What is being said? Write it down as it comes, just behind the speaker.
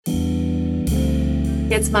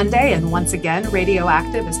It's Monday, and once again,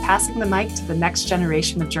 Radioactive is passing the mic to the next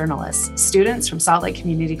generation of journalists, students from Salt Lake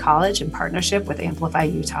Community College in partnership with Amplify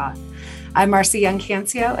Utah. I'm Marcy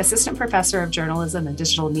Young-Cancio, Assistant Professor of Journalism and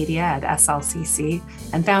Digital Media at SLCC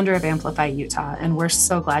and founder of Amplify Utah, and we're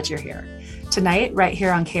so glad you're here. Tonight, right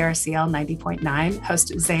here on KRCL 90.9,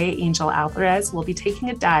 host Zay Angel Alvarez will be taking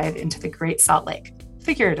a dive into the Great Salt Lake,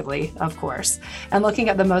 figuratively, of course, and looking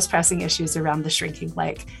at the most pressing issues around the shrinking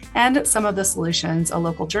lake and some of the solutions a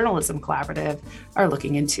local journalism collaborative are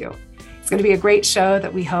looking into. It's going to be a great show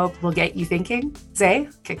that we hope will get you thinking. Zay,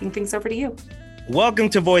 kicking things over to you. Welcome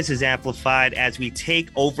to Voices Amplified as we take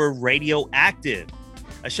over Radioactive,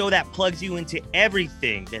 a show that plugs you into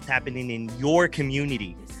everything that's happening in your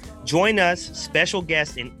community. Join us, special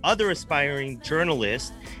guests, and other aspiring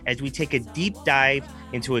journalists as we take a deep dive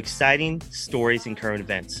into exciting stories and current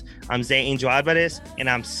events. I'm Zay Angel Alvarez, and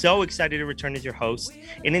I'm so excited to return as your host.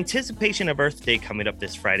 In anticipation of Earth Day coming up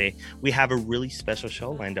this Friday, we have a really special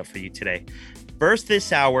show lined up for you today. First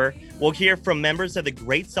this hour, we'll hear from members of the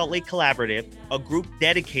Great Salt Lake Collaborative, a group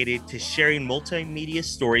dedicated to sharing multimedia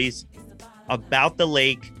stories about the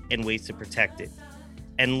lake and ways to protect it.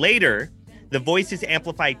 And later, the Voices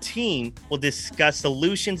Amplified team will discuss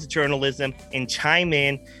solutions journalism and chime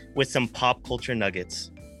in with some pop culture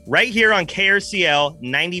nuggets. Right here on KRCL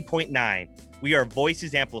 90.9, we are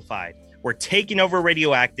Voices Amplified. We're taking over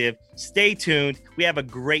Radioactive. Stay tuned. We have a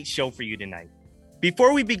great show for you tonight.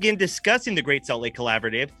 Before we begin discussing the Great Salt Lake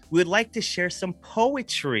Collaborative, we would like to share some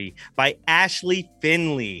poetry by Ashley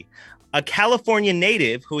Finley, a California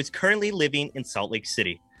native who is currently living in Salt Lake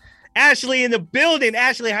City. Ashley in the building.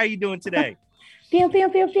 Ashley, how are you doing today? Pew, pew,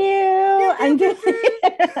 pew, pew. I'm doing.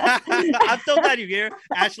 I'm so glad you're here,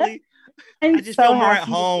 Ashley. I just feel more at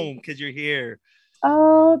home because you're here.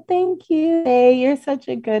 Oh, thank you. Hey, you're such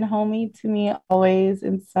a good homie to me always.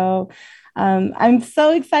 And so I'm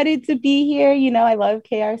so excited to be here. You know, I love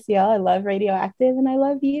KRCL, I love Radioactive, and I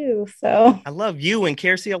love you. So I love you, and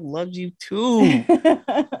KRCL loves you too.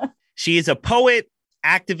 She is a poet,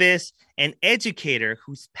 activist, and educator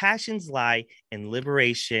whose passions lie in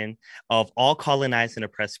liberation of all colonized and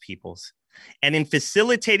oppressed peoples, and in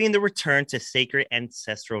facilitating the return to sacred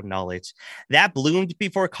ancestral knowledge that bloomed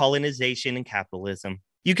before colonization and capitalism.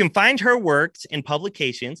 You can find her works in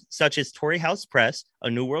publications such as Torrey House Press, A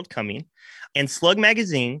New World Coming, and Slug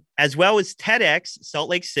Magazine, as well as TEDx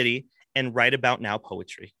Salt Lake City and Right About Now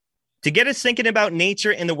Poetry. To get us thinking about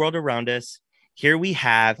nature and the world around us, here we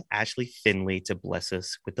have Ashley Finley to bless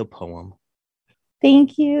us with a poem.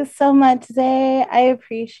 Thank you so much, Zay. I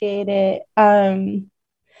appreciate it.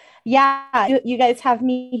 You guys have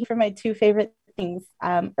me for my two favorite things,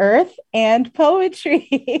 Earth and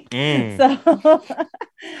poetry. So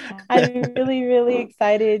I'm really, really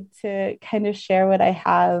excited to kind of share what I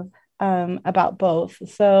have about both.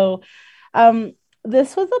 So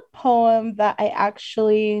this was a poem that I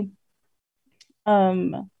actually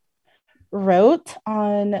wrote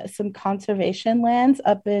on some conservation lands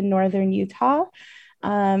up in northern Utah.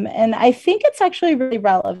 And I think it's actually really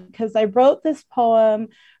relevant because I wrote this poem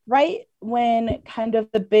right when kind of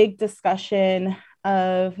the big discussion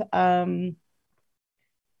of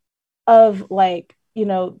like, you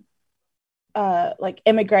know, like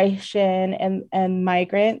immigration and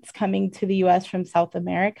migrants coming to the US from South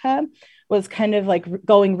America was kind of like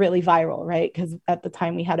going really viral, right? Because at the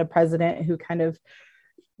time we had a president who kind of,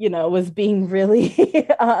 you know, was being really,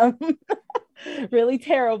 really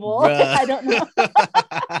terrible. I don't know.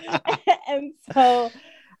 And so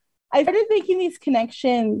I started making these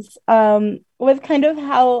connections with kind of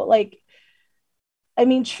how, like, I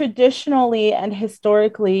mean, traditionally and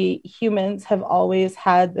historically, humans have always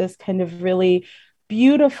had this kind of really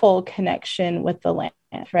beautiful connection with the land,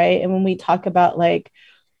 right? And when we talk about like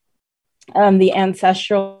the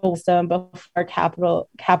ancestral wisdom before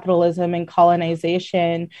capitalism and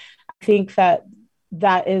colonization, I think that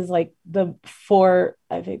is like the forefront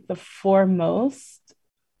of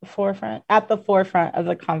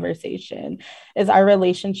the conversation is our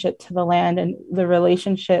relationship to the land and the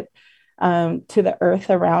relationship to the earth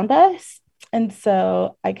around us. And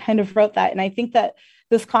so I kind of wrote that, and I think that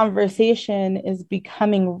this conversation is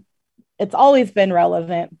becoming, it's always been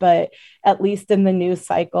relevant, but at least in the news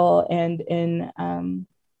cycle and in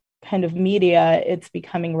kind of media, it's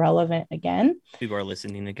becoming relevant again. People are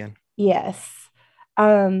listening again. Yes.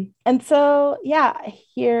 And so, yeah,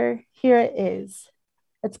 here it is.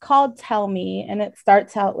 It's called Tell Me, and it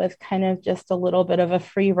starts out with kind of just a little bit of a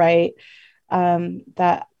free write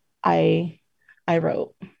that I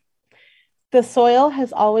wrote. The soil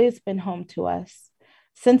has always been home to us.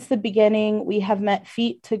 Since the beginning, we have met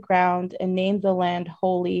feet to ground and named the land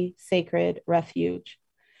holy, sacred refuge.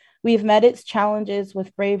 We've met its challenges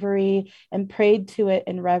with bravery and prayed to it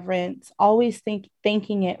in reverence, always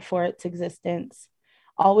thanking it for its existence,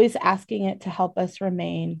 always asking it to help us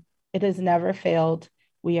remain. It has never failed.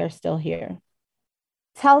 We are still here.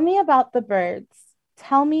 Tell me about the birds.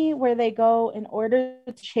 Tell me where they go in order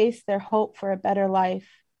to chase their hope for a better life.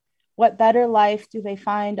 What better life do they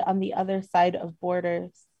find on the other side of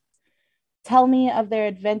borders? Tell me of their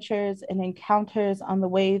adventures and encounters on the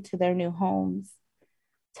way to their new homes.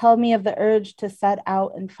 Tell me of the urge to set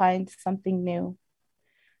out and find something new.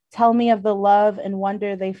 Tell me of the love and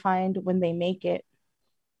wonder they find when they make it.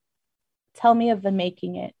 Tell me of the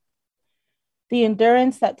making it. The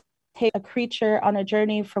endurance that takes a creature on a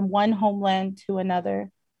journey from one homeland to another.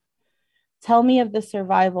 Tell me of the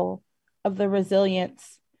survival, of the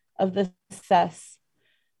resilience, of the success.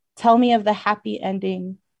 Tell me of the happy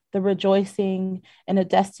ending, the rejoicing, and a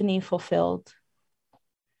destiny fulfilled.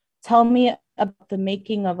 Tell me about the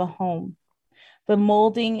making of a home, the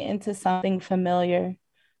molding into something familiar,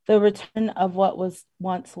 the return of what was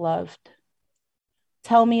once loved.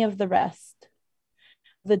 Tell me of the rest,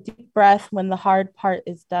 the deep breath when the hard part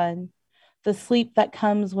is done, the sleep that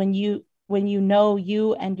comes when you know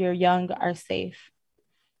you and your young are safe.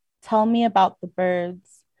 Tell me about the birds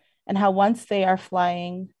and how once they are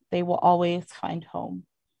flying, they will always find home.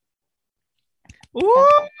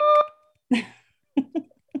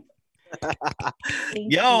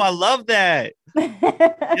 Yo, I love that.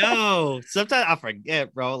 Yo, sometimes I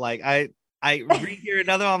forget, bro. Like I rehear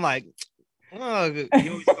another one, I'm like, oh, you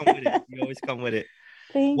always come with it. You always come with it.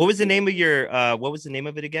 What was the name of your what was the name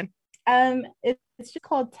of it again? It's just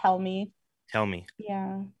called Tell Me. Tell Me.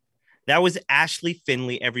 Yeah. That was Ashley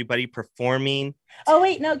Finley, everybody, performing. Oh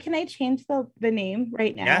wait, no, can I change the name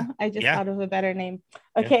right now? Yeah, I just thought of a better name.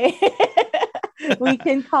 Okay. Yeah. We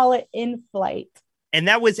can call it In Flight. And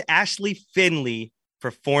that was Ashley Finley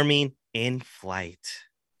performing In Flight.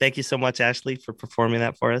 Thank you so much, Ashley, for performing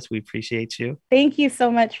that for us. We appreciate you. Thank you so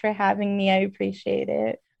much for having me. I appreciate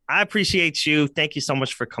it. I appreciate you. Thank you so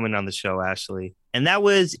much for coming on the show, Ashley. And that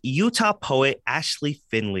was Utah poet Ashley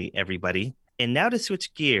Finley, everybody. And now to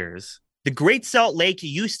switch gears, the Great Salt Lake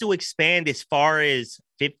used to expand as far as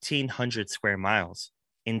 1,500 square miles.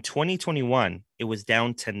 In 2021, it was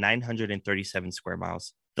down to 937 square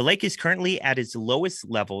miles. The lake is currently at its lowest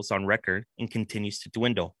levels on record and continues to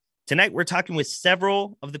dwindle. Tonight, we're talking with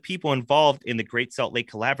several of the people involved in the Great Salt Lake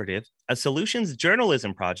Collaborative, a solutions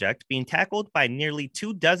journalism project being tackled by nearly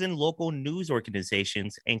 24 local news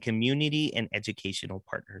organizations and community and educational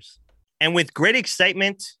partners. And with great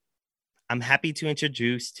excitement, I'm happy to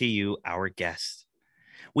introduce to you our guest.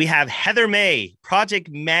 We have Heather May, project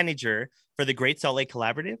manager for the Great Salt Lake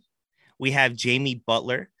Collaborative. We have Jamie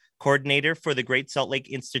Butler, coordinator for the Great Salt Lake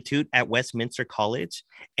Institute at Westminster College,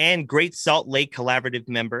 and Great Salt Lake Collaborative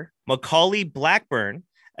member, Macaulay Blackburn,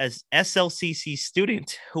 as SLCC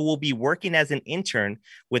student who will be working as an intern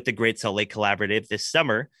with the Great Salt Lake Collaborative this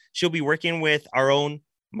summer. She'll be working with our own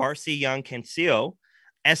Marcy Young-Cancio,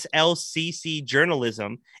 SLCC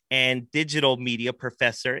journalism and digital media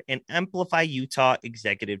professor and Amplify Utah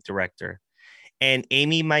executive director, and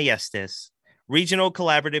Amy Maestas, regional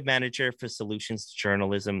collaborative manager for Solutions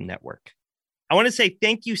Journalism Network. I want to say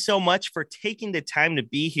thank you so much for taking the time to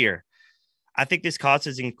be here. I think this cause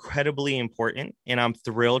is incredibly important, and I'm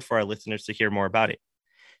thrilled for our listeners to hear more about it.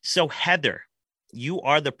 So, Heather, you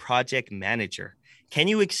are the project manager. Can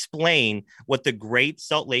you explain what the Great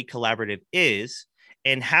Salt Lake Collaborative is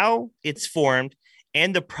and how it's formed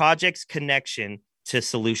and the project's connection to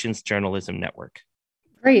Solutions Journalism Network?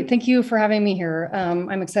 Great. Thank you for having me here.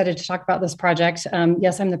 I'm excited to talk about this project.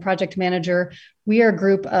 Yes, I'm the project manager. We are a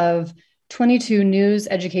group of 22 news,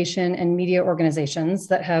 education, and media organizations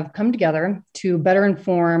that have come together to better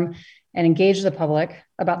inform and engage the public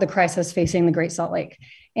about the crisis facing the Great Salt Lake.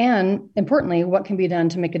 And importantly, what can be done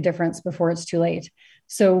to make a difference before it's too late.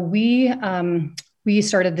 So we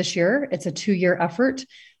started this year. It's a 2-year effort.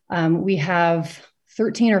 We have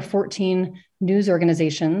 13 or 14 news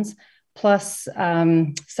organizations, plus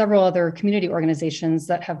several other community organizations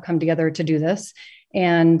that have come together to do this.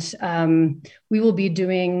 And we will be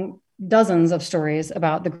doing dozens of stories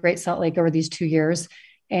about the Great Salt Lake over these 2 years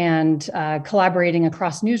and collaborating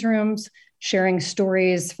across newsrooms, sharing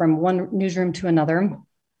stories from one newsroom to another,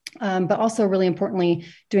 but also really importantly,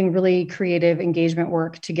 doing really creative engagement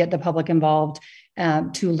work to get the public involved,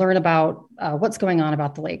 to learn about what's going on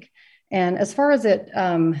about the lake. And as far as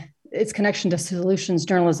its connection to Solutions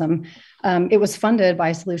Journalism, it was funded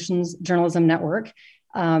by Solutions Journalism Network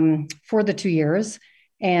for the 2 years,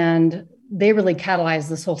 and they really catalyzed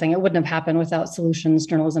this whole thing. It wouldn't have happened without Solutions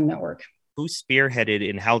Journalism Network. who spearheaded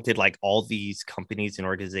and how did like all these companies and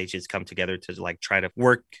organizations come together to like try to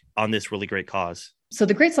work on this really great cause? So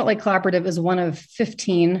the Great Salt Lake Collaborative is one of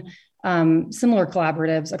 15 similar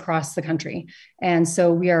collaboratives across the country. And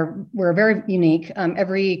so we're very unique.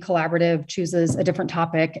 Every collaborative chooses a different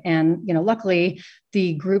topic. And, luckily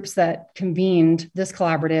the groups that convened this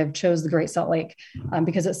collaborative chose the Great Salt Lake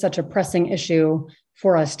because it's such a pressing issue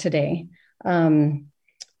for us today. And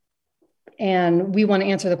we want to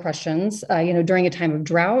answer the questions, during a time of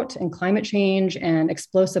drought and climate change and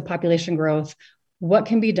explosive population growth, what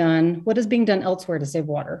can be done? What is being done elsewhere to save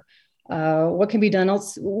water? What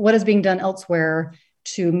is being done elsewhere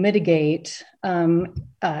to mitigate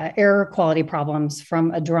air quality problems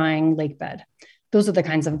from a drying lake bed? Those are the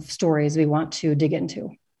kinds of stories we want to dig into.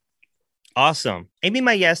 Awesome. Amy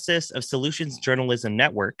Maestas of Solutions Journalism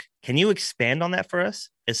Network, can you expand on that for us,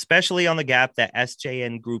 especially on the gap that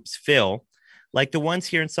SJN groups fill, like the ones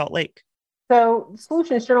here in Salt Lake? So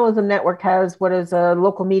Solutions Journalism Network has what is a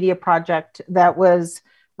local media project that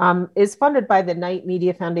is funded by the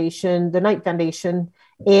Knight Foundation,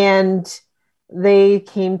 and they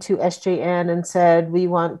came to SJN and said, we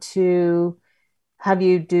want to have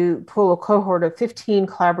you pull a cohort of 15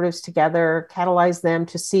 collaboratives together, catalyze them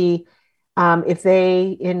to see if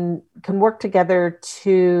they can work together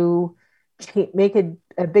to make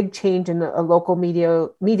a big change in a local media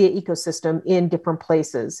ecosystem in different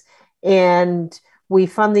places. And we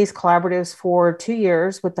fund these collaboratives for 2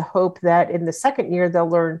 years with the hope that in the second year, they'll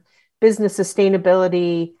learn business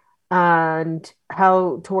sustainability and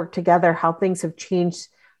how to work together, how things have changed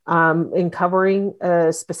in covering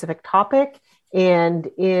a specific topic and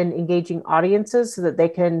in engaging audiences so that they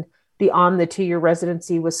can, beyond the 2-year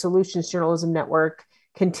residency with Solutions Journalism Network,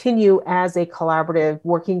 continue as a collaborative,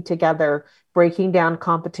 working together, breaking down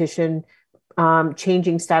competition,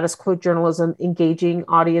 changing status quo journalism, engaging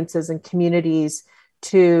audiences and communities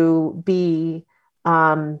to be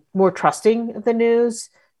more trusting of the news,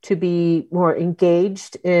 to be more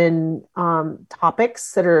engaged in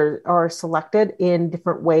topics that are selected in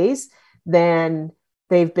different ways than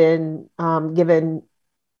they've been given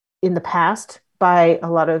in the past by a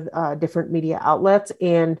lot of different media outlets,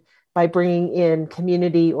 and by bringing in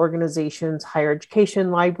community organizations, higher education,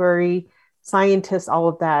 library, scientists, all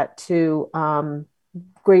of that to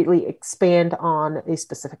greatly expand on a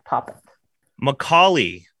specific topic.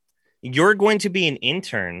 Macaulay, you're going to be an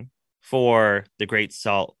intern for the Great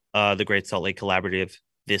Salt Lake Collaborative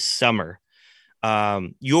this summer.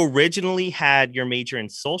 You originally had your major in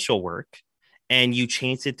social work and you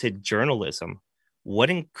changed it to journalism.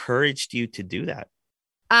 What encouraged you to do that?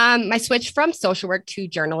 My switch from social work to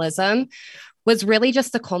journalism was really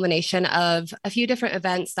just the culmination of a few different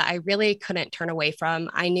events that I really couldn't turn away from.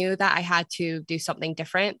 I knew that I had to do something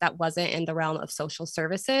different that wasn't in the realm of social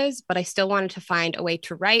services, but I still wanted to find a way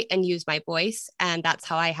to write and use my voice. And that's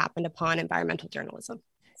how I happened upon environmental journalism.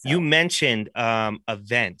 So. You mentioned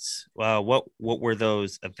events. What were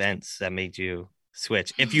those events that made you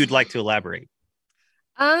switch? If you'd like to elaborate.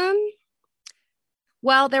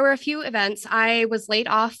 Well, there were a few events. I was laid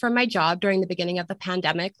off from my job during the beginning of the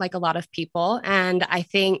pandemic, like a lot of people. And I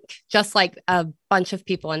think just like a bunch of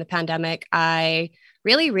people in the pandemic, I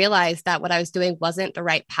really realized that what I was doing wasn't the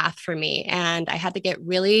right path for me. And I had to get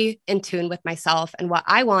really in tune with myself and what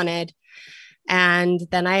I wanted. And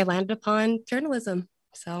then I landed upon journalism.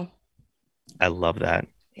 So I love that.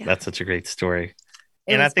 Yeah. That's such a great story.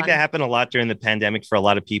 And I think fun. That happened a lot during the pandemic for a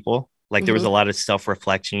lot of people. Like there was a lot of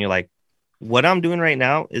self-reflection. You're like, what I'm doing right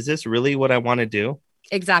now, is this really what I want to do?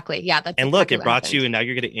 Exactly. Yeah. That's and look, it brought happened. You, and now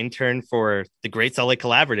you're going to intern for the Great Salt Lake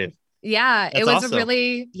Collaborative. Yeah, That's it was awesome.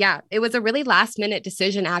 it was a really last minute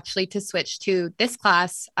decision actually to switch to this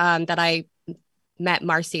class that I met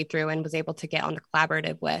Marcy through and was able to get on the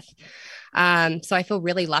collaborative with. So I feel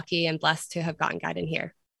really lucky and blessed to have gotten guided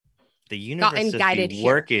here. The universe does be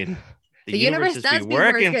working. The universe does be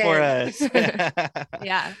working for us.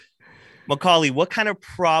 Yeah. Macaulay, what kind of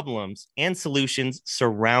problems and solutions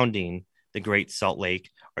surrounding the Great Salt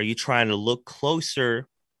Lake are you trying to look closer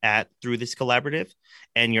at through this collaborative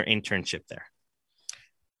and your internship there?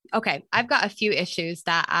 Okay, I've got a few issues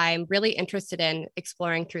that I'm really interested in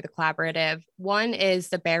exploring through the collaborative. One is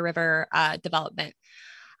the Bear River development.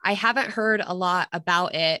 I haven't heard a lot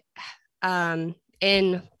about it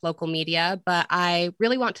in local media, but I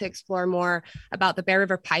really want to explore more about the Bear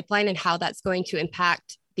River pipeline and how that's going to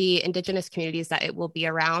impact the Indigenous communities that it will be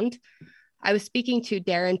around. I was speaking to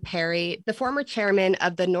Darren Perry, the former chairman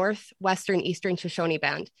of the Northwestern Eastern Shoshone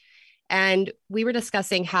Band, and we were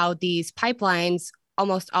discussing how these pipelines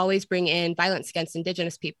almost always bring in violence against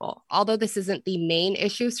Indigenous people. Although this isn't the main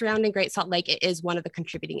issue surrounding Great Salt Lake, it is one of the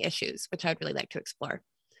contributing issues, which I'd really like to explore.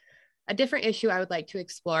 A different issue I would like to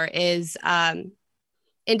explore is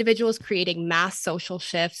individuals creating mass social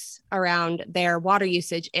shifts around their water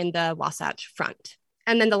usage in the Wasatch Front.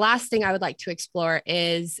 And then the last thing I would like to explore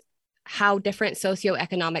is how different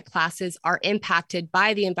socioeconomic classes are impacted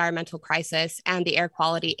by the environmental crisis and the air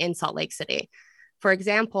quality in Salt Lake City. For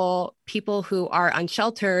example, people who are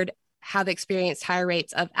unsheltered have experienced higher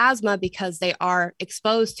rates of asthma because they are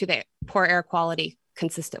exposed to the poor air quality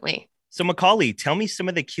consistently. So Macaulay, tell me some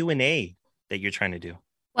of the Q&A that you're trying to do.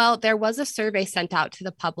 Well, there was a survey sent out to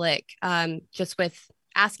the public just with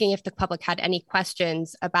asking if the public had any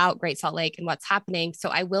questions about Great Salt Lake and what's happening. So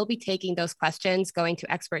I will be taking those questions, going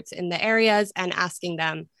to experts in the areas and asking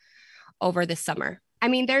them over this summer. I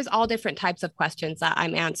mean, there's all different types of questions that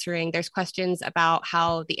I'm answering. There's questions about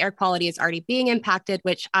how the air quality is already being impacted,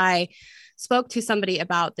 which I spoke to somebody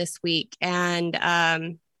about this week. And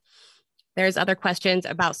there's other questions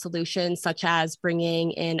about solutions such as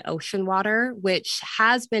bringing in ocean water, which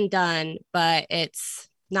has been done, but it's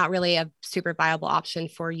not really a super viable option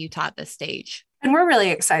for Utah at this stage. And we're really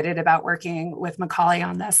excited about working with Macaulay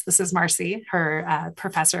on this. This is Marcy, her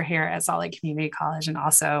professor here at Salt Lake Community College, and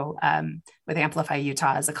also with Amplify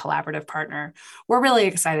Utah as a collaborative partner. We're really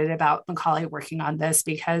excited about Macaulay working on this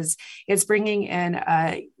because it's bringing in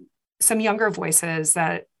some younger voices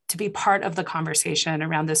that to be part of the conversation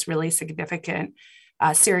around this really significant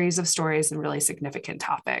series of stories and really significant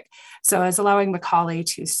topic. So it's allowing Macaulay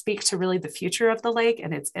to speak to really the future of the lake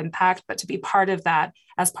and its impact, but to be part of that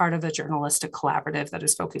as part of a journalistic collaborative that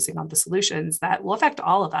is focusing on the solutions that will affect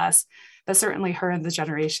all of us, but certainly her and the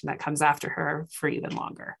generation that comes after her for even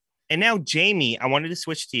longer. And now, Jamie, I wanted to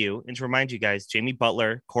switch to you and to remind you guys, Jamie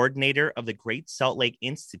Butler, coordinator of the Great Salt Lake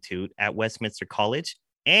Institute at Westminster College,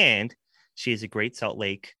 and she is a Great Salt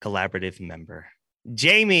Lake Collaborative member.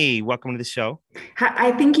 Jamie, welcome to the show.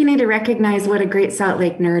 I think you need to recognize what a Great Salt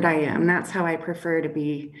Lake nerd I am. That's how I prefer to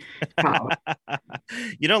be called.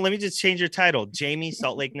 Let me just change your title, Jamie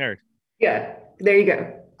Salt Lake Nerd. Yeah, there you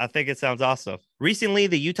go. I think it sounds awesome. Recently,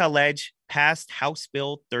 the Utah Ledge passed House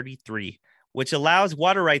Bill 33, which allows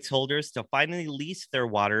water rights holders to finally lease their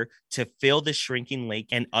water to fill the shrinking lake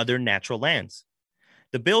and other natural lands.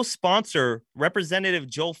 The bill's sponsor, Representative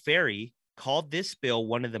Joel Ferry, called this bill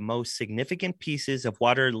one of the most significant pieces of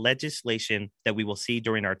water legislation that we will see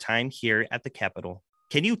during our time here at the Capitol.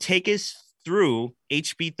 Can you take us through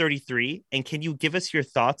HB 33, and can you give us your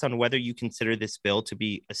thoughts on whether you consider this bill to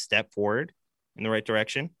be a step forward in the right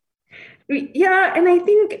direction? Yeah, and I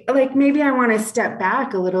think maybe I want to step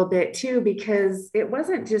back a little bit too, because it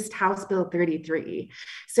wasn't just House Bill 33.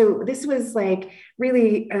 So this was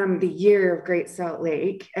really the year of Great Salt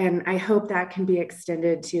Lake. And I hope that can be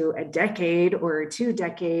extended to a decade or 2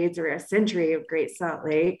 decades or a century of Great Salt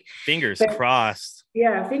Lake. Fingers crossed.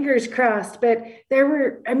 Yeah, fingers crossed. But there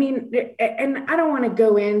were, and I don't want to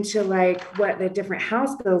go into what the different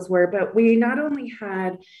House bills were, but we not only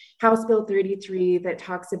had House Bill 33 that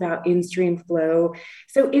talks about in-stream flow.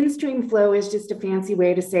 So in-stream flow is just a fancy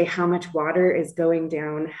way to say how much water is going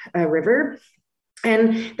down a river.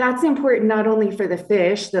 And that's important not only for the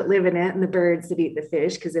fish that live in it and the birds that eat the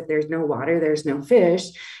fish, because if there's no water, there's no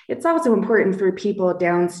fish. It's also important for people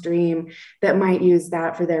downstream that might use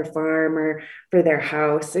that for their farm or for their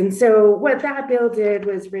house. And so what that bill did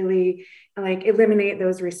was really eliminate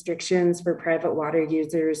those restrictions for private water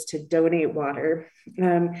users to donate water.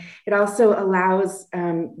 It also allows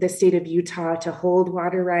the state of Utah to hold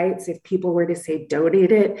water rights. If people were to say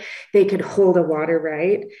donate it, they could hold a water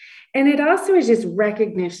right. And it also is just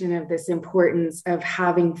recognition of this importance of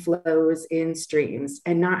having flows in streams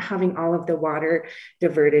and not having all of the water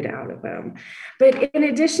diverted out of them. But in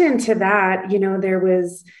addition to that, there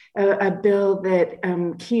was a bill that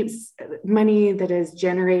keeps money that is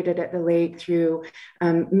generated at the lake through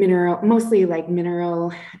the mineral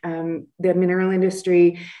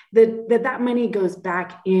industry, that money goes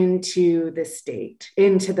back into the state,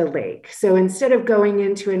 into the lake. So instead of going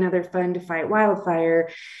into another fund to fight wildfire,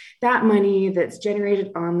 that money that's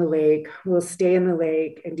generated on the lake will stay in the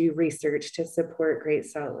lake and do research to support Great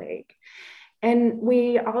Salt Lake. And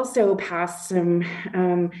we also passed some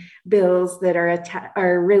bills that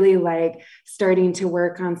are really starting to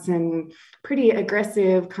work on some pretty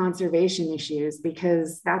aggressive conservation issues,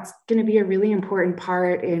 because that's going to be a really important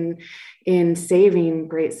part in saving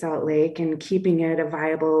Great Salt Lake and keeping it a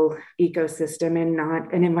viable ecosystem and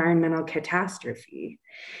not an environmental catastrophe.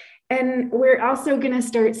 And we're also going to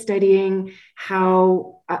start studying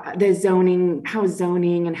how zoning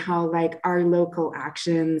and how our local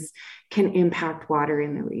actions can impact water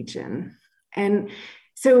in the region. And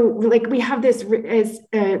so like we have this, as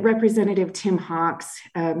Representative Tim Hawks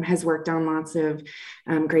has worked on lots of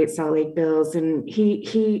Great Salt Lake bills. And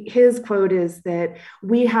his quote is that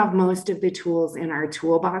we have most of the tools in our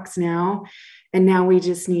toolbox now. And now we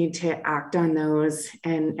just need to act on those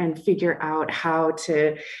and figure out how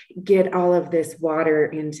to get all of this water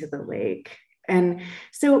into the lake. And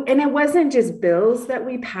it wasn't just bills that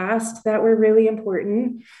we passed that were really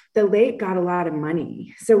important. The lake got a lot of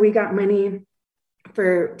money. So we got money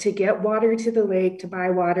to get water to the lake, to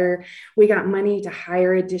buy water. We got money to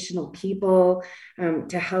hire additional people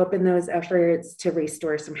to help in those efforts to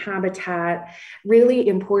restore some habitat. Really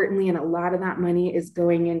importantly, and a lot of that money is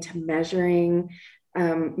going into measuring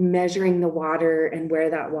the water and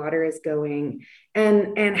where that water is going,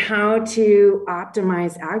 and how to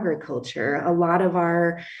optimize agriculture. A lot of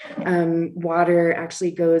our water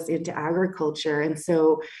actually goes into agriculture. And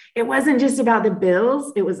so it wasn't just about the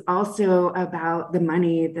bills, it was also about the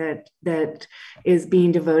money that is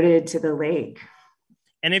being devoted to the lake.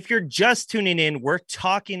 And if you're just tuning in, we're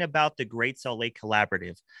talking about the Great Salt Lake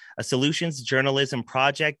Collaborative, a solutions journalism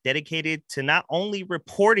project dedicated to not only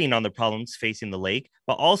reporting on the problems facing the lake,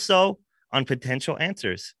 but also on potential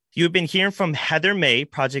answers. You've been hearing from Heather May,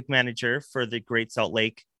 project manager for the Great Salt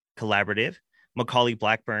Lake Collaborative, Macaulay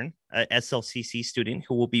Blackburn, a SLCC student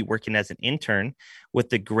who will be working as an intern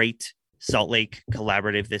with the Great Salt Lake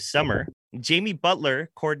Collaborative this summer, Jamie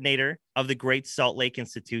Butler, coordinator of the Great Salt Lake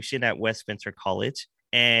Institution at Westminster College,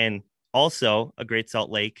 and also a Great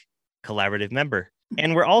Salt Lake Collaborative member.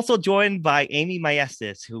 And we're also joined by Amy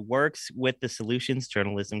Maestas, who works with the Solutions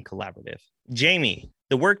Journalism Collaborative. Jamie,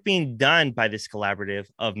 the work being done by this collaborative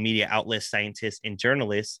of media outlets, scientists, and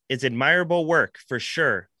journalists is admirable work for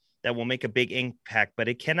sure that will make a big impact, but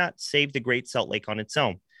it cannot save the Great Salt Lake on its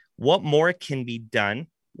own. What more can be done?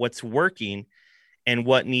 What's working? And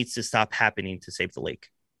what needs to stop happening to save the lake?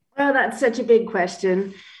 Well, that's such a big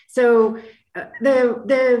question. So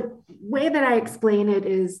the way that I explain it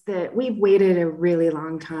is that we've waited a really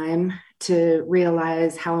long time to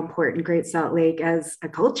realize how important Great Salt Lake as a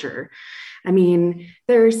culture. I mean,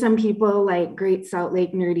 there are some people like Great Salt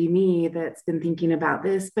Lake nerdy me that's been thinking about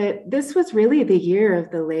this, but this was really the year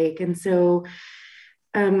of the lake. And so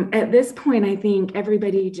at this point, I think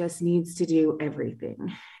everybody just needs to do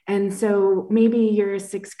everything. And so maybe you're a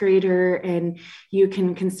sixth grader and you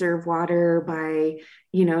can conserve water by,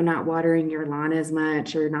 not watering your lawn as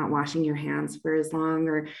much or not washing your hands for as long.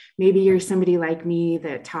 Or maybe you're somebody like me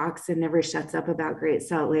that talks and never shuts up about Great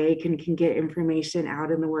Salt Lake and can get information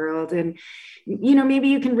out in the world. And, maybe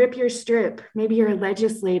you can rip your strip. Maybe you're a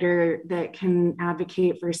legislator that can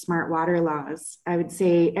advocate for smart water laws. I would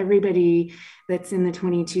say everybody that's in the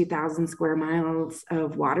 22,000 square miles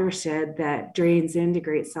of watershed that drains into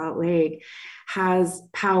Great Salt Lake has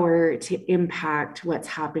power to impact what's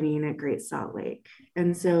happening at Great Salt Lake.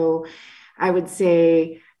 And so I would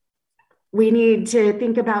say we need to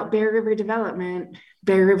think about Bear River development.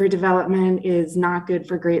 Bear River development is not good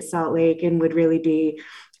for Great Salt Lake and would really be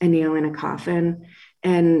a nail in a coffin.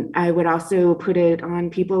 And I would also put it on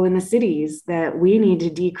people in the cities that we need to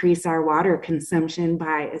decrease our water consumption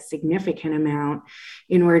by a significant amount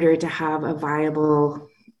in order to have a viable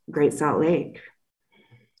Great Salt Lake.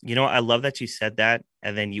 I love that you said that.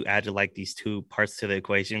 And then you added like these two parts to the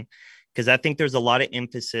equation, because I think there's a lot of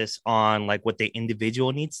emphasis on like what the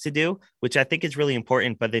individual needs to do, which I think is really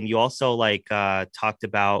important. But then you also talked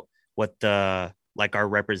about what our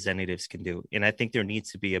representatives can do. And I think there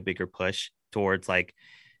needs to be a bigger push towards like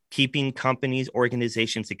keeping companies,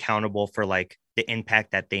 organizations accountable for like the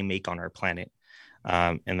impact that they make on our planet.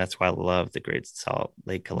 And that's why I love the Great Salt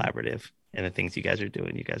Lake Collaborative and the things you guys are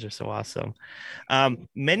doing. You guys are so awesome.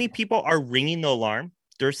 Many people are ringing the alarm.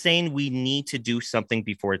 They're saying we need to do something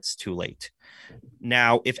before it's too late.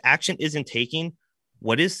 Now, if action isn't taken,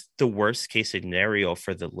 what is the worst case scenario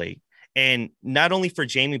for the lake? And not only for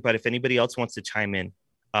Jamie, but if anybody else wants to chime in,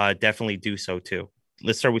 definitely do so too.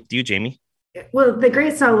 Let's start with you, Jamie. Well, the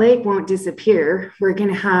Great Salt Lake won't disappear. We're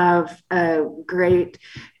going to have a great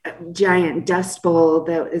giant dust bowl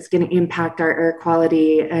that is going to impact our air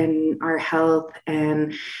quality and our health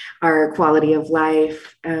and our quality of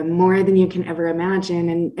life more than you can ever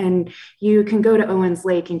imagine. And you can go to Owens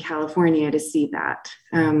Lake in California to see that.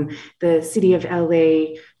 The city of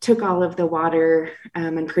LA took all of the water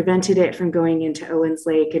and prevented it from going into Owens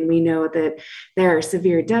Lake. And we know that there are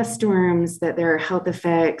severe dust storms, that there are health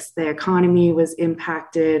effects, the economy was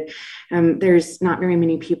impacted. There's not very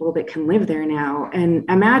many people that can live there now. And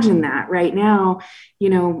imagine that right now,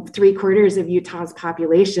 3/4 of Utah's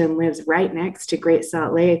population lives right next to Great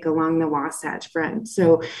Salt Lake along the Wasatch Front.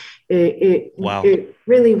 So it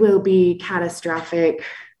really will be catastrophic.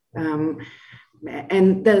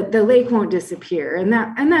 And the lake won't disappear. And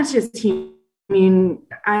that's just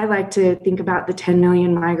I like to think about the 10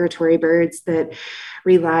 million migratory birds that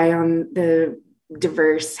rely on the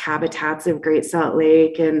diverse habitats of Great Salt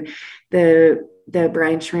Lake, and the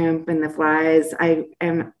brine shrimp and the flies. I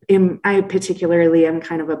particularly am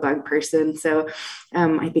kind of a bug person, so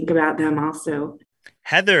I think about them also.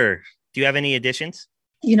 Heather, do you have any additions?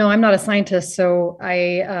 I'm not a scientist, so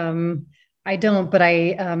I don't, but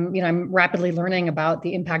I'm rapidly learning about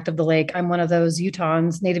the impact of the lake. I'm one of those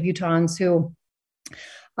native Utahns who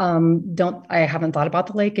I haven't thought about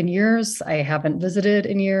the lake in years. I haven't visited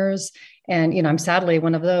in years. And, I'm sadly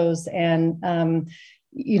one of those. And,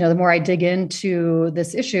 the more I dig into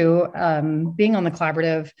this issue, being on the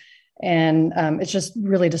collaborative, and it's just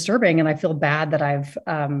really disturbing. And I feel bad that I've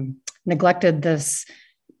neglected this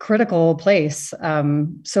critical place,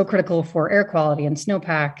 so critical for air quality and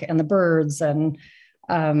snowpack and the birds and,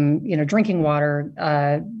 drinking water,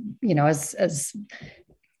 as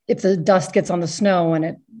if the dust gets on the snow and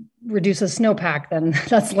it reduces snowpack, then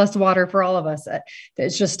that's less water for all of us.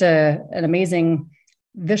 It's just an amazing,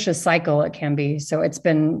 vicious cycle it can be. So it's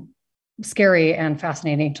been scary and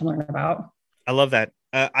fascinating to learn about. I love that.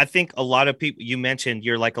 I think a lot of people, you mentioned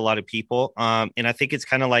you're like a lot of people. And I think it's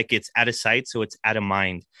kind of like it's out of sight, so it's out of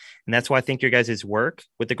mind. And that's why I think your guys' work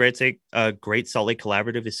with the Great Salt Lake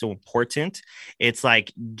Collaborative is so important. It's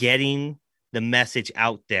like getting the message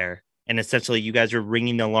out there. And essentially you guys are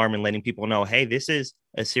ringing the alarm and letting people know, hey, this is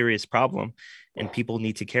a serious problem and people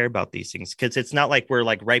need to care about these things. Because it's not like we're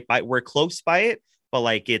like we're close by it, but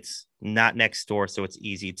like it's not next door. So it's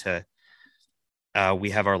easy to, we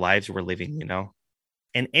have our lives we're living,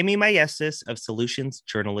 And Amy Maestas of Solutions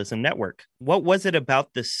Journalism Network. What was it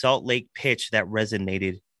about the Salt Lake pitch that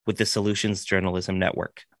resonated with the Solutions Journalism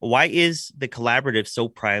Network? Why is the collaborative so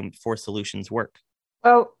primed for solutions work?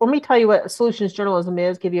 Well, let me tell you what solutions journalism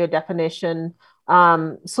is, give you a definition.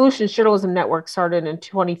 Solutions Journalism Network started in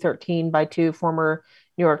 2013 by two former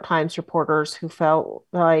New York Times reporters who felt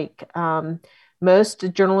like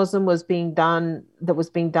most journalism was being done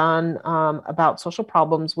about social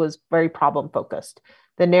problems was very problem focused.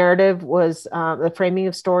 The narrative was the framing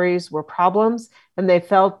of stories were problems, and they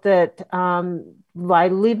felt that by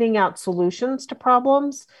leaving out solutions to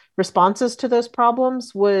problems, responses to those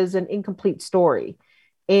problems was an incomplete story.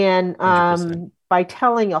 And by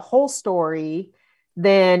telling a whole story,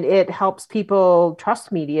 then it helps people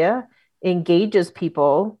trust media, engages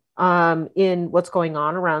people in what's going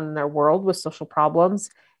on around their world with social problems.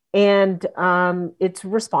 And it's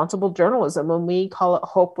responsible journalism, and we call it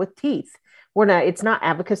hope with teeth. It's not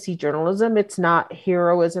advocacy journalism. It's not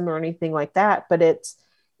heroism or anything like that, but it's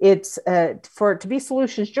for it to be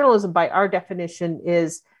solutions journalism by our definition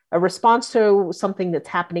is a response to something that's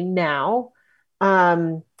happening now,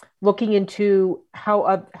 looking into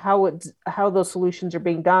how those solutions are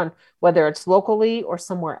being done, whether it's locally or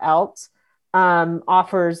somewhere else,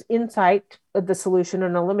 offers insight of the solution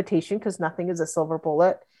and a limitation because nothing is a silver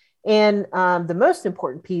bullet. And the most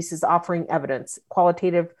important piece is offering evidence,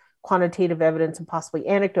 qualitative, quantitative evidence, and possibly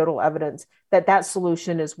anecdotal evidence that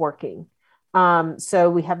solution is working. So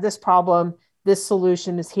we have this problem, this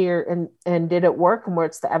solution is here, and did it work? And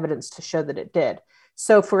where's the evidence to show that it did?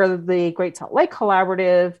 So for the Great Salt Lake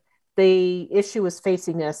Collaborative, the issue is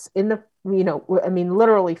facing us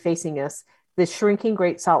literally facing us, the shrinking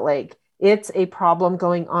Great Salt Lake. It's a problem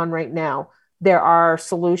going on right now. There are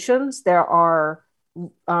solutions. There are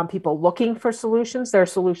people looking for solutions. There are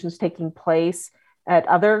solutions taking place at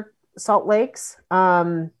other salt lakes,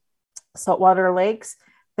 saltwater lakes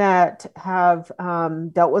that have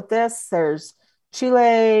dealt with this. There's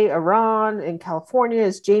Chile, Iran, and California,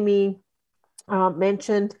 as Jamie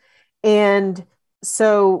mentioned. And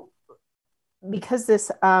so because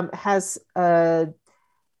this has the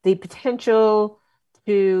potential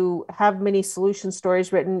to have many solution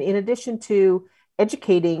stories written, in addition to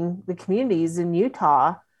educating the communities in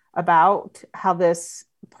Utah about how this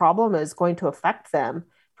problem is going to affect them,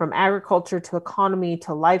 from agriculture to economy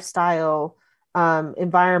to lifestyle,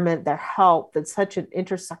 environment, their health. It's such an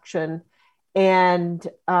intersection. And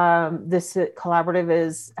this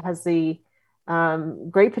collaborative has the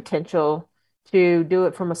great potential to do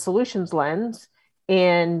it from a solutions lens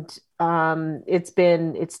and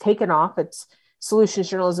it's taken off. It's Solutions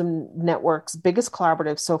Journalism Network's biggest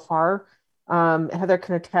collaborative so far. Heather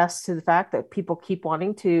can attest to the fact that people keep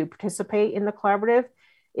wanting to participate in the collaborative.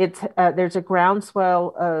 There's a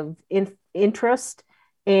groundswell of interest,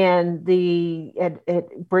 and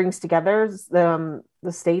it brings together the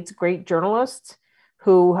state's great journalists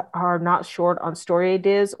who are not short on story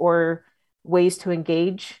ideas or ways to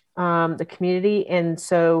engage the community. And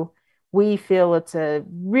so we feel it's a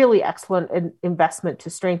really excellent investment to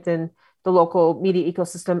strengthen the local media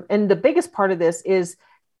ecosystem. And the biggest part of this is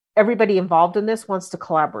everybody involved in this wants to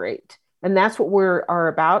collaborate. And that's what are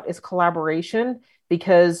about, is collaboration,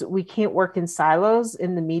 because we can't work in silos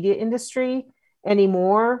in the media industry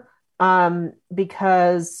anymore,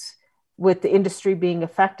 because with the industry being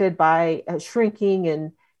affected by shrinking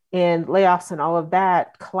and layoffs and all of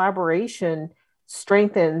that, collaboration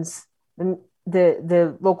strengthens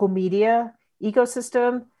the local media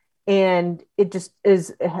ecosystem, and it just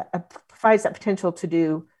provides that potential to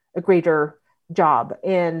do a greater job.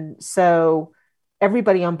 And so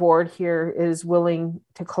everybody on board here is willing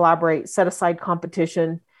to collaborate, set aside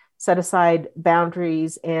competition, set aside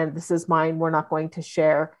boundaries, and this is mine, we're not going to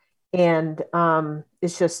share. And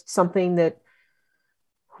it's just something that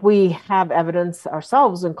we have evidence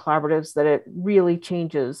ourselves in collaboratives that it really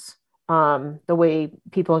changes the way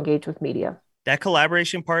people engage with media. That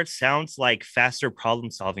collaboration part sounds like faster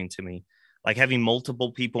problem solving to me, like having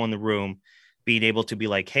multiple people in the room being able to be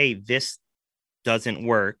like, hey, this doesn't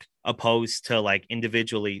work, opposed to like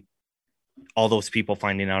individually all those people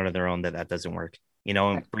finding out on their own that doesn't work,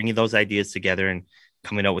 and bringing those ideas together and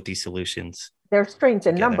coming up with these solutions. There's strength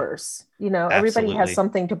in numbers. Everybody has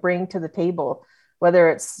something to bring to the table,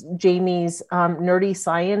 whether it's Jamie's nerdy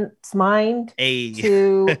science mind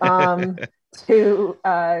to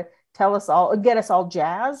tell us all, get us all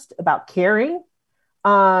jazzed about caring,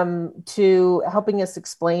 to helping us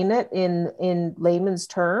explain it in layman's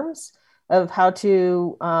terms of how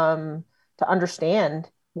to understand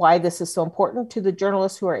why this is so important, to the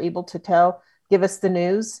journalists who are able to give us the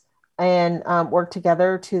news and work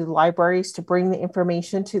together, to the libraries to bring the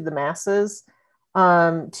information to the masses,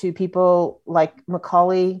 to people like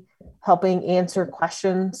Macaulay helping answer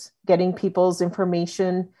questions, getting people's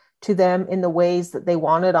information to them in the ways that they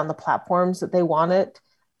want it on the platforms that they want it.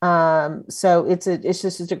 So it's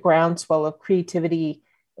just a groundswell of creativity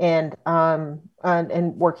and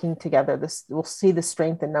working together. We'll see the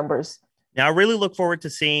strength in numbers. Now, I really look forward to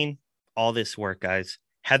seeing all this work, guys.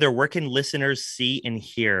 Heather, where can listeners see and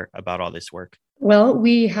hear about all this work? Well,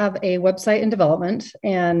 we have a website in development,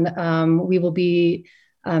 and we will be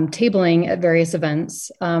tabling at various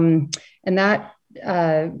events. And that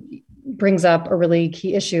brings up a really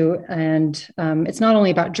key issue. And it's not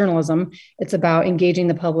only about journalism, it's about engaging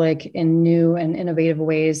the public in new and innovative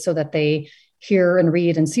ways so that they hear and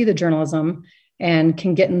read and see the journalism and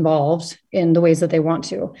can get involved in the ways that they want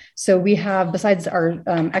to. So we have, besides our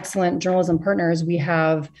excellent journalism partners, we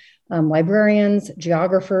have librarians,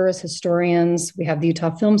 geographers, historians. We have the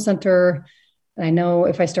Utah Film Center. I know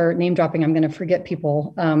if I start name dropping, I'm going to forget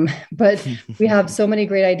people, but we have so many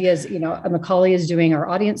great ideas. Macaulay is doing our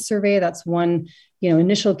audience survey. That's one,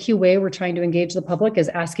 initial key way we're trying to engage the public, is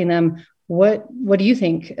asking them, what do you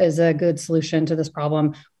think is a good solution to this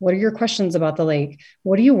problem? What are your questions about the lake?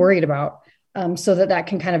 What are you worried about? So that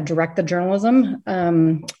can kind of direct the journalism.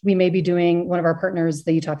 We may be doing, one of our partners,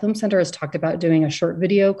 the Utah Film Center, has talked about doing a short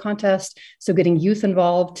video contest. So getting youth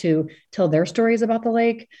involved to tell their stories about the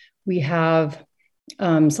lake. We have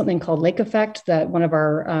something called Lake Effect that one of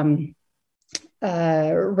our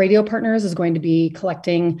radio partners is going to be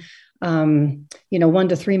collecting 1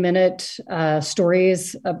 to 3 minute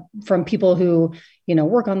stories from people who,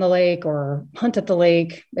 work on the lake or hunt at the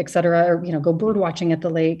lake, et cetera, or, go bird watching at the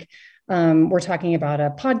lake. We're talking about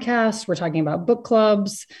a podcast. We're talking about book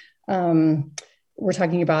clubs. We're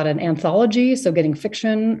talking about an anthology. So getting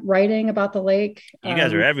fiction writing about the lake. You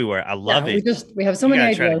guys are everywhere. I love it. We have so many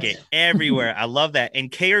ideas. Try to get everywhere. I love that.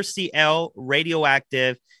 And KRCL,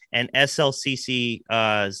 Radioactive, and SLCC,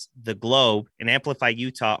 The Globe, and Amplify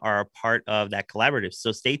Utah are a part of that collaborative.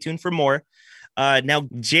 So stay tuned for more. Now,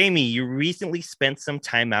 Jamie, you recently spent some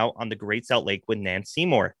time out on the Great Salt Lake with Nan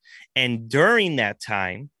Seymour. And during that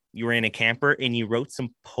time, you were in a camper and you wrote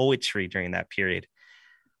some poetry during that period.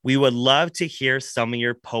 We would love to hear some of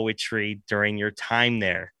your poetry during your time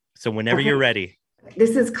there. So whenever you're ready.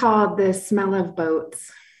 This is called The Smell of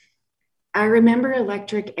Boats. I remember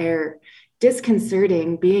electric air,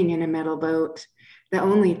 disconcerting being in a metal boat, the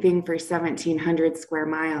only thing for 1,700 square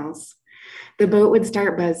miles. The boat would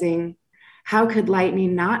start buzzing. How could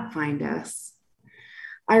lightning not find us?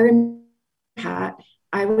 I remember Pat.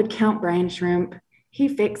 I would count brine shrimp. He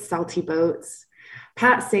fixed salty boats.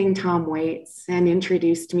 Pat sang Tom Waits and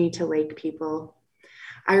introduced me to lake people.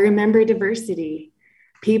 I remember diversity,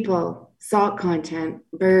 people, salt content,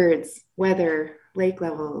 birds, weather, lake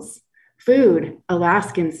levels, food,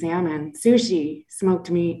 Alaskan salmon, sushi,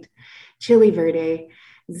 smoked meat, chili verde,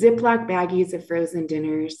 Ziploc baggies of frozen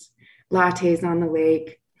dinners, lattes on the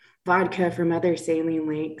lake, vodka from other saline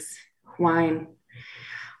lakes, wine.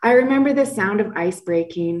 I remember the sound of ice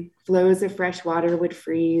breaking, flows of fresh water would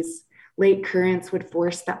freeze, lake currents would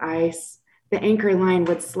force the ice, the anchor line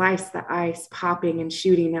would slice the ice, popping and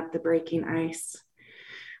shooting up the breaking ice.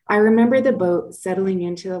 I remember the boat settling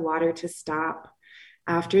into the water to stop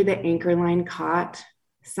after the anchor line caught,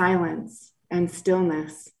 silence and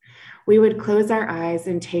stillness. We would close our eyes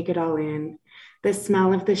and take it all in, the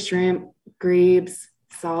smell of the shrimp, grebes,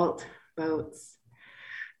 salt, boats.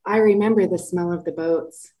 I remember the smell of the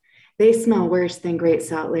boats. They smell worse than Great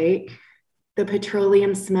Salt Lake. The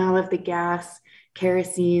petroleum smell of the gas,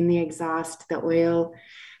 kerosene, the exhaust, the oil.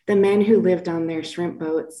 The men who lived on their shrimp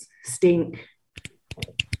boats stink.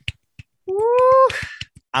 Woo.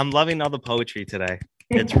 I'm loving all the poetry today.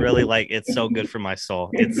 It's really it's so good for my soul.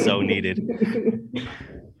 It's so needed.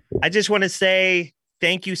 I just want to say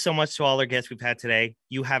thank you so much to all our guests we've had today.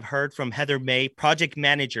 You have heard from Heather May, project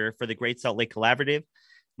manager for the Great Salt Lake Collaborative,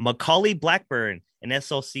 Macaulay Blackburn, an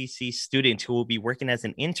SLCC student who will be working as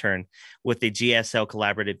an intern with the GSL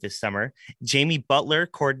Collaborative this summer, Jamie Butler,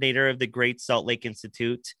 coordinator of the Great Salt Lake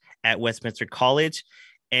Institute at Westminster College,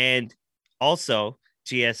 and also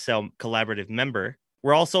GSL Collaborative member.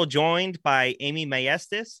 We're also joined by Amy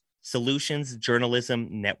Maestas, Solutions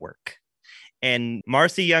Journalism Network, and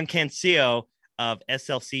Marcy Young-Cancio of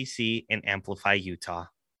SLCC and Amplify Utah.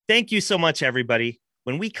 Thank you so much, everybody.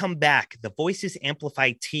 When we come back, the Voices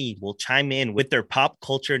Amplify team will chime in with their pop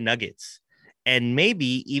culture nuggets and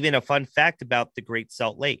maybe even a fun fact about the Great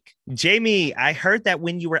Salt Lake. Jamie, I heard that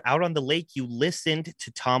when you were out on the lake, you listened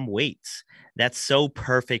to Tom Waits. That's so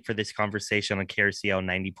perfect for this conversation on KRCL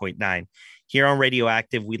 90.9. Here on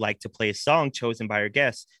Radioactive, we like to play a song chosen by our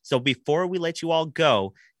guests. So before we let you all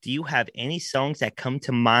go, do you have any songs that come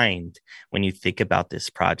to mind when you think about this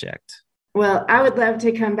project? Well, I would love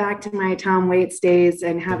to come back to my Tom Waits days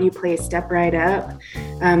and have you play Step Right Up.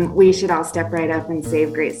 We should all step right up and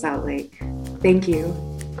save Great Salt Lake. Thank you.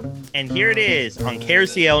 And here it is on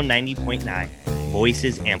KRCL 90.9,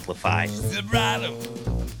 Voices Amplify. Step right up,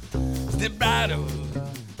 step right up,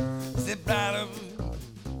 step right up.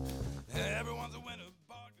 Everyone's a winner.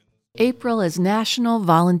 April is National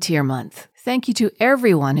Volunteer Month. Thank you to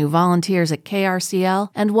everyone who volunteers at KRCL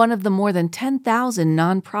and one of the more than 10,000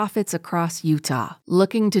 nonprofits across Utah.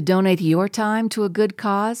 Looking to donate your time to a good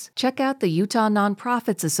cause? Check out the Utah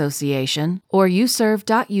Nonprofits Association or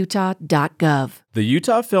userve.utah.gov. The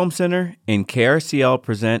Utah Film Center and KRCL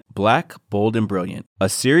present Black, Bold, and Brilliant, a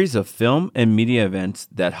series of film and media events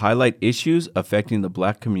that highlight issues affecting the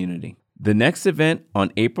Black community. The next event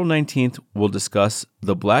on April 19th will discuss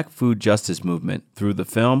the Black food justice movement through the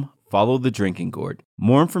film Follow the Drinking Gourd.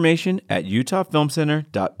 More information at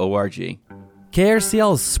utahfilmcenter.org.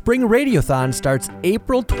 KRCL's Spring Radiothon starts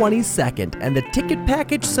April 22nd, and the ticket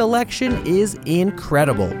package selection is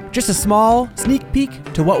incredible. Just a small sneak peek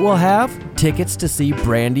to what we'll have: tickets to see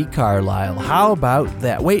Brandi Carlile. How about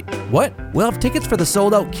that? Wait, what? We'll have tickets for the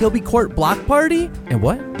sold-out Kilby Court Block Party? And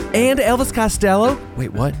what? And Elvis Costello?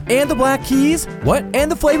 Wait, what? And the Black Keys? What? And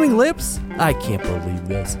the Flaming Lips? I can't believe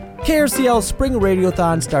this. KRCL's Spring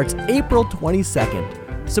Radiothon starts April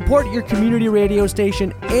 22nd. Support your community radio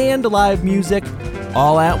station and live music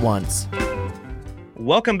all at once.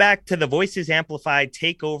 Welcome back to the Voices Amplified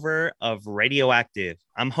takeover of Radioactive.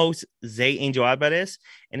 I'm host Zay Angel Alvarez,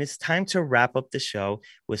 and it's time to wrap up the show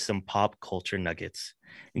with some pop culture nuggets.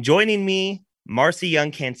 Joining me, Marcy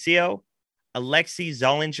Young-Cancio, Alexi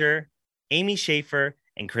Zollinger, Amy Schaefer,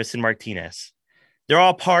 and Kristen Martinez. They're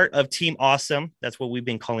all part of Team Awesome. That's what we've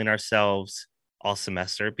been calling ourselves all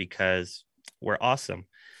semester because we're awesome.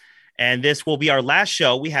 And this will be our last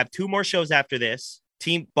show. We have 2 more shows after this,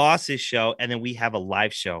 Team Boss's show, and then we have a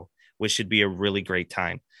live show, which should be a really great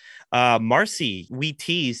time. Marcy, we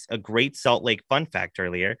teased a Great Salt Lake fun fact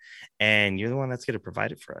earlier, and you're the one that's going to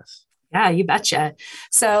provide it for us. Yeah, you betcha.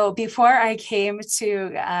 So before I came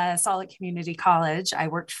to Salt Lake Community College, I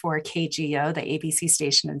worked for KGO, the ABC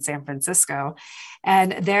station in San Francisco.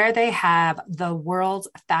 And there they have the world's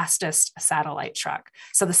fastest satellite truck.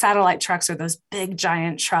 So the satellite trucks are those big,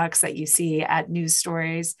 giant trucks that you see at news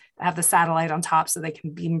stories that have the satellite on top so they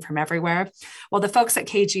can beam from everywhere. Well, the folks at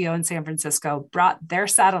KGO in San Francisco brought their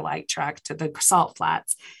satellite truck to the Salt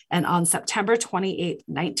Flats. And on September 28th,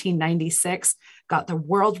 1996, got the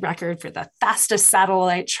world record for the fastest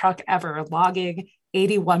satellite truck ever, logging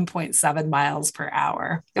 81.7 miles per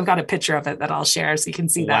hour. I've got a picture of it that I'll share so you can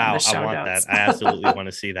see that in the show I want notes. that. I absolutely want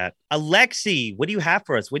to see that. Alexi, what do you have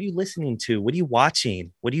for us? What are you listening to? What are you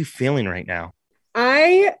watching? What are you feeling right now?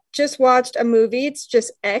 I just watched a movie. It's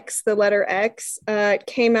just X, the letter X. It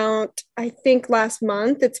came out, I think, last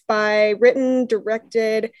month. It's written,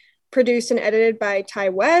 directed, produced, and edited by Ty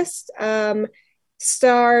West.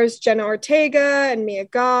 Stars Jenna Ortega and Mia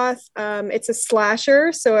Goth. It's a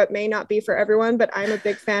slasher, so it may not be for everyone, but I'm a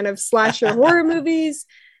big fan of slasher horror movies.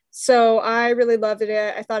 So I really loved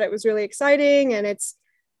it. I thought it was really exciting, and it's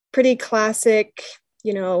pretty classic,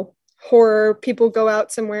 horror. People go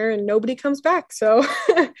out somewhere and nobody comes back. So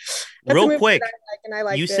real quick, I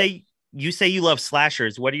liked it. You say you love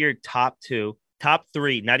slashers. What are your top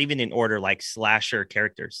three, not even in order, like slasher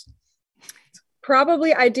characters?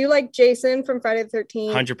 Probably, I do like Jason from Friday the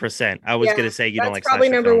 13th. 100%. I was gonna say you don't like probably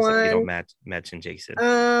slasher number films one. If you don't mention Jason.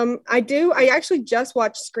 I do. I actually just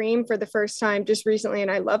watched Scream for the first time just recently, and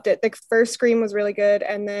I loved it. The first Scream was really good,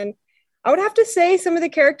 and then I would have to say some of the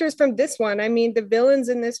characters from this one. I mean, the villains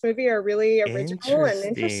in this movie are really original and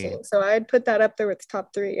interesting. So I'd put that up there with the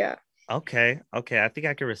top three. Yeah. Okay. I think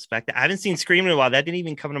I can respect that. I haven't seen Scream in a while. That didn't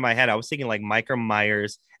even come to my head. I was thinking like Michael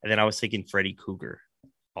Myers, and then I was thinking Freddy Krueger.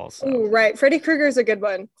 Also, ooh, right. Freddy Krueger is a good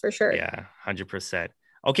one for sure. Yeah, 100%.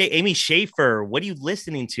 Okay, Amy Schaefer, what are you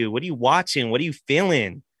listening to? What are you watching? What are you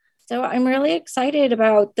feeling? So I'm really excited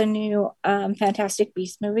about the new Fantastic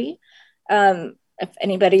Beasts movie. If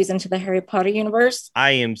anybody's into the Harry Potter universe.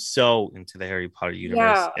 I am so into the Harry Potter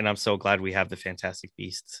universe, and I'm so glad we have the Fantastic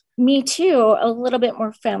Beasts. Me too. A little bit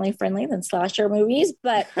more family friendly than slasher movies,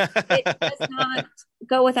 but it does not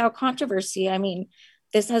go without controversy. I mean,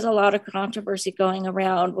 this has a lot of controversy going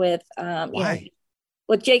around with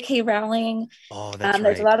with J.K. Rowling. Oh, that's right.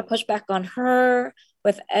 There's a lot of pushback on her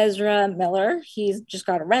with Ezra Miller. He's just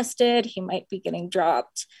got arrested. He might be getting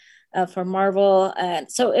dropped for Marvel.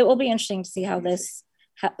 And so it will be interesting to see how this,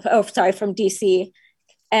 from DC.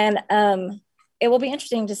 And it will be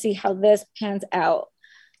interesting to see how this pans out.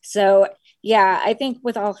 So, yeah, I think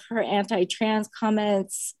with all her anti-trans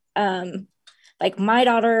comments, like my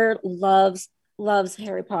daughter loves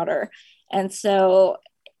Harry Potter, and so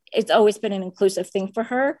it's always been an inclusive thing for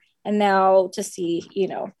her. And now to see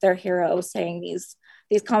their hero saying these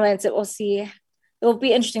comments, it will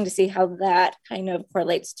be interesting to see how that kind of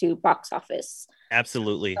correlates to box office.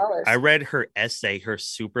 Absolutely. I read her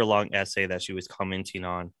super long essay that she was commenting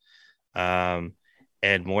on,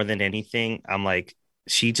 and more than anything, I'm like,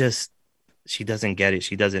 she doesn't get it.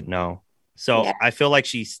 She doesn't know. So yeah. I feel like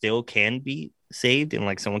she still can be saved, and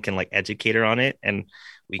like someone can like educate her on it, and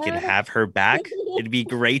we can have her back. It'd be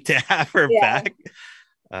great to have her back.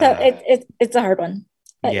 So it's a hard one.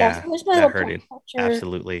 But yeah, that hurted.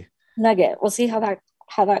 Absolutely. Nugget. We'll see how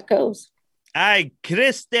that goes. Hi,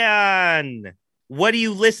 Christian. What are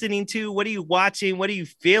you listening to? What are you watching? What are you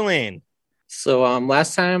feeling? So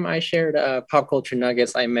last time I shared pop culture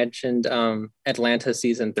nuggets, I mentioned Atlanta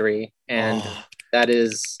season 3, and that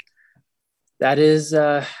is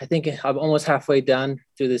I think I'm almost halfway done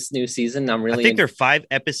through this new season. I think they're 5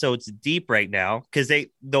 episodes deep right now, because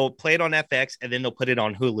they'll play it on FX and then they'll put it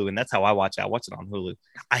on Hulu, and that's how I watch it. I watch it on Hulu.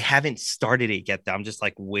 I haven't started it yet, though. I'm just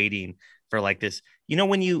like waiting for like this.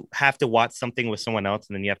 When you have to watch something with someone else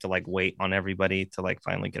and then you have to like wait on everybody to like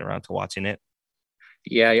finally get around to watching it.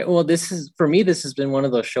 Yeah. Well, this has been one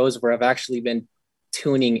of those shows where I've actually been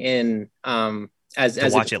tuning in as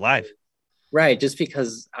watch it live. Right, just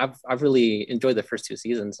because I've really enjoyed the first 2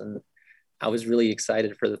 seasons, and I was really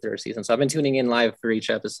excited for the 3rd season. So I've been tuning in live for each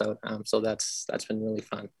episode. So that's been really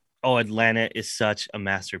fun. Oh, Atlanta is such a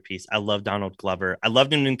masterpiece. I love Donald Glover. I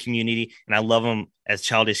loved him in Community, and I love him as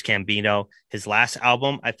Childish Gambino. His last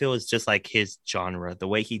album, I feel, is just like his genre. The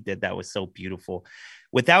way he did that was so beautiful.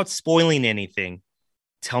 Without spoiling anything,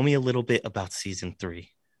 tell me a little bit about season 3.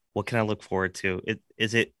 What can I look forward to?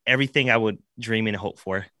 Is it everything I would dream and hope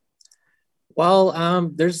for? Well,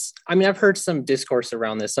 I've heard some discourse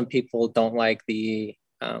around this. Some people don't like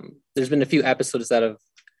there's been a few episodes that have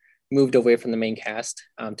moved away from the main cast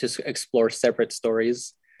to explore separate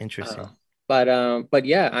stories. Interesting. But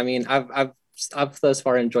yeah, I mean, I've I've thus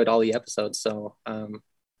far enjoyed all the episodes. So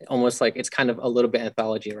almost like it's kind of a little bit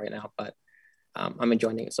anthology right now, but I'm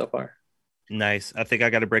enjoying it so far. Nice. I think I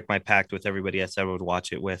got to break my pact with everybody I said I would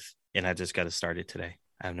watch it with, and I just got to start it today.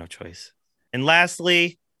 I have no choice. And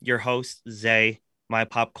lastly, your host, Zay, my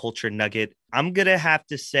pop culture nugget. I'm going to have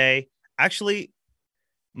to say, actually,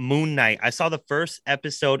 Moon Knight. I saw the first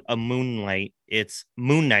episode of Moonlight. It's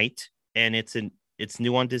Moon Knight, and it's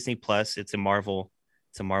new on Disney Plus. It's a Marvel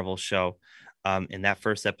show. And that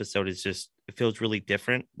first episode is it feels really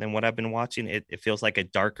different than what I've been watching. It feels like a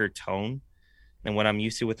darker tone than what I'm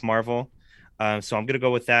used to with Marvel. So I'm gonna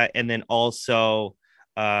go with that. And then also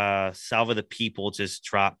Salva the People just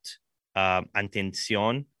dropped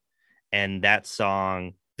Atención, and that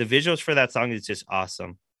song, the visuals for that song is just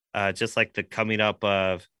awesome. Just like the coming up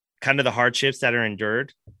of kind of the hardships that are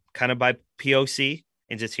endured kind of by POC,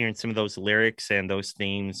 and just hearing some of those lyrics and those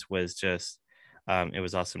themes was just it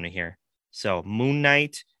was awesome to hear. So Moon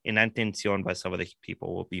Knight and Atención by Salva the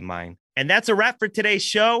People will be mine. And that's a wrap for today's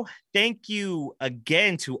show. Thank you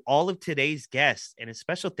again to all of today's guests, and a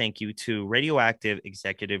special thank you to Radioactive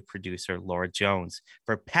executive producer Laura Jones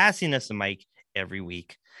for passing us a mic every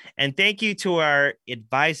week. And thank you to our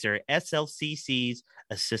advisor, SLCC's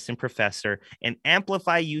assistant professor and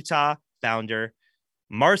Amplify Utah founder,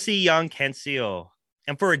 Marcy Young-Cancio.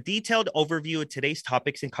 And for a detailed overview of today's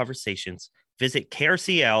topics and conversations, visit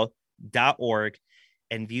krcl.org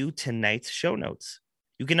and view tonight's show notes.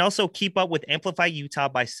 You can also keep up with Amplify Utah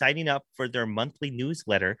by signing up for their monthly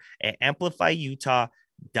newsletter at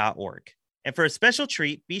amplifyutah.org. And for a special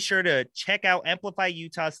treat, be sure to check out Amplify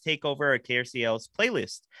Utah's takeover of KRCL's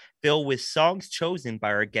playlist, filled with songs chosen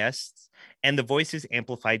by our guests and the Voices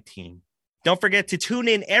Amplified team. Don't forget to tune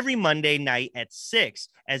in every Monday night at 6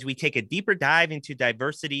 as we take a deeper dive into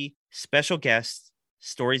diversity, special guests,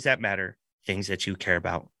 stories that matter, things that you care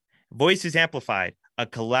about. Voices Amplified, a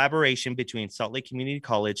collaboration between Salt Lake Community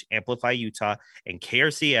College, Amplify Utah, and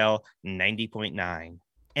KRCL 90.9.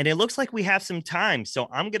 And it looks like we have some time, so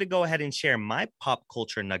I'm going to go ahead and share my pop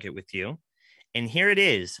culture nugget with you. And here it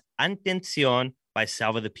is, Atención by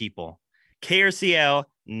Salva the People. KRCL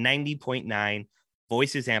 90.9,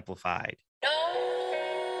 Voices Amplified.